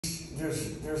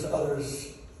there's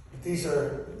others. These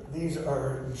are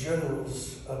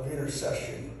generals of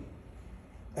intercession,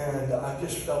 and I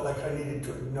just felt like I needed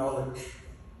to acknowledge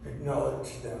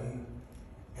them.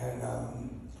 And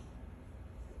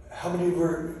how many of you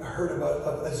heard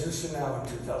about Azusa Now in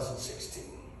 2016?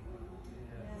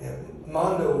 Yeah,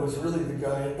 Mondo was really the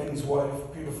guy and his wife,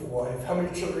 beautiful wife. How many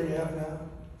children do you have now?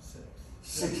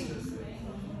 6.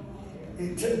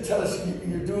 Tell us,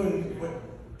 you're doing what?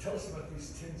 Tell us about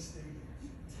these 10 stadiums.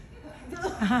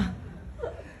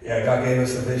 Yeah, God gave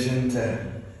us a vision to,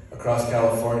 across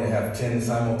California, have 10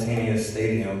 simultaneous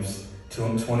stadiums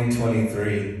to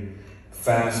 2023.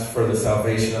 Fast for the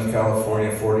salvation of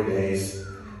California, 40 days,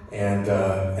 and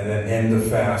then end the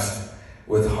fast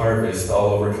with harvest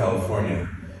all over California.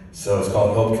 So it's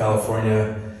called Hope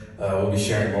California. We'll be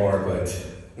sharing more, but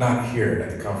not here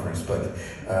at the conference, but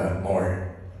more.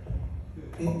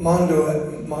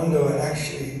 Mondo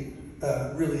actually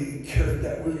really carried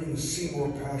that William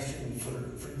Seymour passion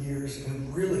for years,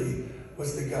 and really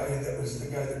was the guy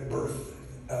that birthed,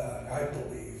 I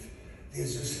believe, the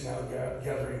Azusa Now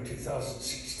gathering in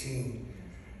 2016.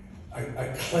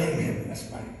 I claim him as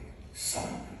my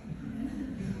son.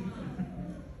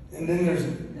 And then there's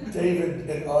David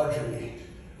and Audrey,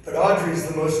 but Audrey's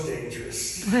the most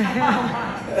dangerous. And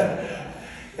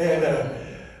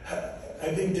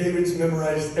I think David's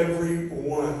memorized every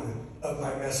one of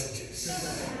my messages.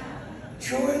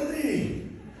 Joy Lee.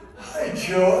 Hi,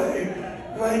 Joy.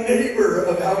 My neighbor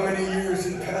of how many years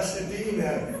in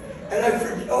Pasadena. And I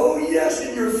forget, oh yes,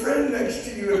 and your friend next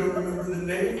to you, I don't remember the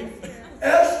name.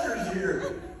 Esther's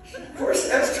here. Of course,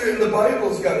 Esther in the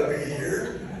Bible's got to be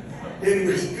here.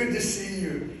 Anyways, good to see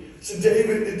you. So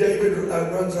David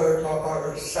runs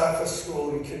our Safa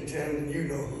school in Contend, and you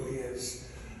know who he is.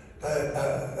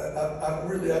 I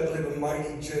believe, a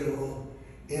mighty general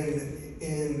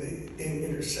in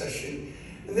intercession.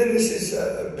 And then this is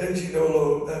Benji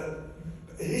Nolo.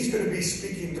 He's going to be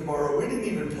speaking tomorrow. We didn't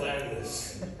even plan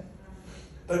this.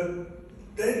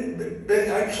 But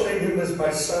Ben, I claim him as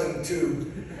my son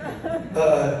too.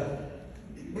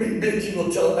 Benji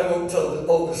will tell, I won't tell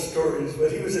all the stories,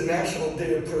 but he was a National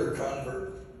Day of Prayer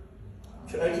convert.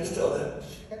 Can I just tell that?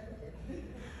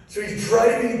 So he's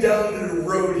driving down the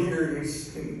road here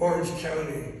in Orange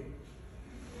County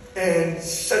and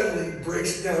suddenly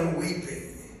breaks down weeping.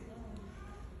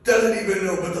 Doesn't even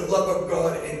know, but the love of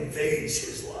God invades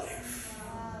his life.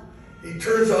 He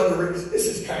turns on the radio. This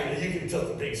is you can tell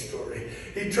the big story.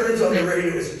 He turns on the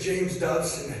radio. It's James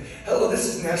Dobson. Hello, this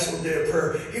is National Day of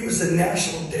Prayer. He was the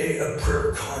National Day of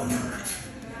Prayer convert.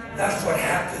 That's what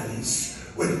happens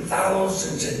when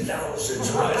thousands and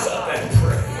thousands rise up and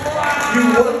pray.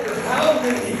 You wonder how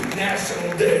many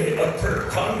National Day of Prayer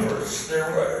converts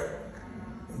there were.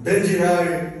 Benji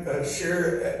and I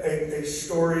share a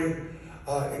story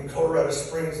in Colorado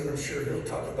Springs, and I'm sure he'll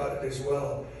talk about it as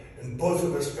well. And both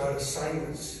of us got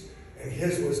assignments, and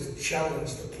his was to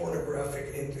challenge the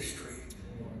pornographic industry.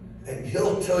 And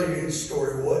he'll tell you his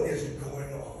story, what is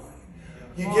going on.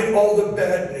 You get all the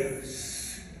bad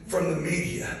news from the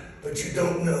media, but you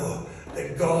don't know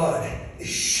that God is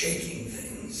shaking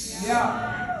things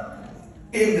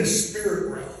in the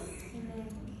spirit realm.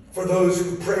 For those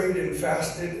who prayed and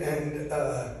fasted, and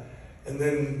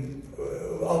then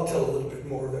I'll tell a little bit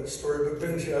more of that story. But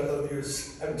Benji, I love you.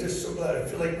 I'm just so glad. I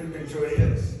feel like we've enjoyed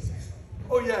it.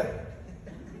 Oh yeah.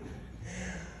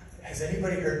 Has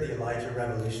anybody heard the Elijah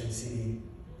Revolution CD?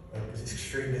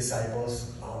 Extreme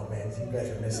Disciples? Oh man, you guys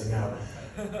are missing out.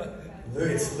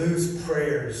 It's Lou's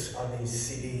prayers on these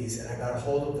CDs, and I got a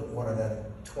hold of one of them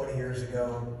 20 years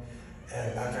ago,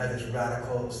 and after I had this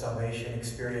radical salvation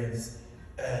experience,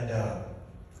 and I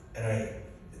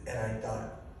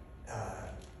thought,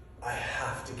 I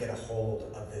have to get a hold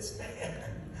of this man.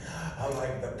 I'm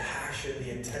like, the passion, the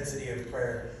intensity of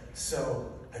prayer. So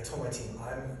I told my team,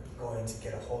 I'm going to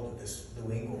get a hold of this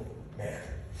Lou Engle man.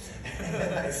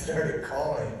 And I started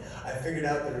calling. I figured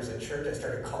out there was a church. I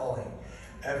started calling.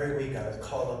 Every week I would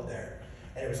call up there.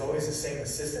 And it was always the same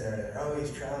assistant there. Oh,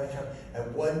 he's traveling.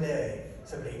 And one day,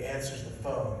 somebody answers the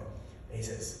phone. And he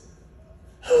says,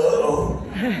 hello?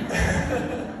 and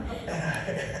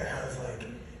I was like,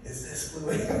 is this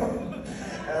Lou Engle?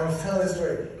 And I was telling this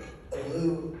story.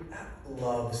 Lou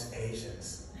loves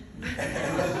Asians. and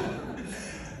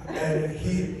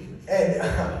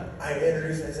I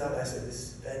introduced myself. I said, this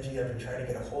is Benji. I've been trying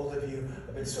to get a hold of you.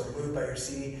 I've been so moved by your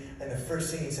CD. And the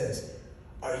first thing he says,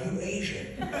 are you Asian?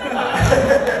 And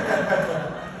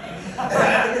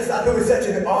I just thought it was such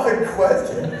an odd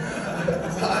question.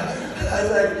 I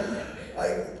was like,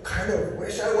 I kind of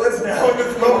wish I was now in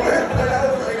this moment. But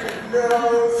I was like,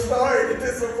 no, sorry to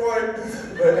disappoint.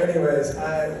 But anyway,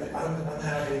 anyways, I'm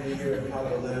happy to be here in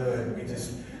Papa Lou, and we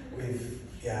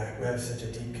have such a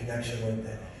deep connection with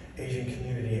the Asian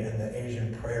community and the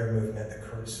Asian prayer movement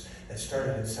that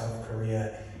started in South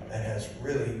Korea and has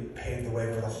really paved the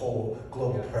way for the whole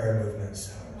global prayer movement.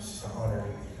 So it's just an honor to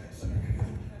meet you guys.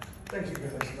 Thank you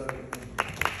guys. Love you.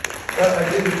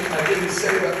 I didn't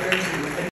say about Benji.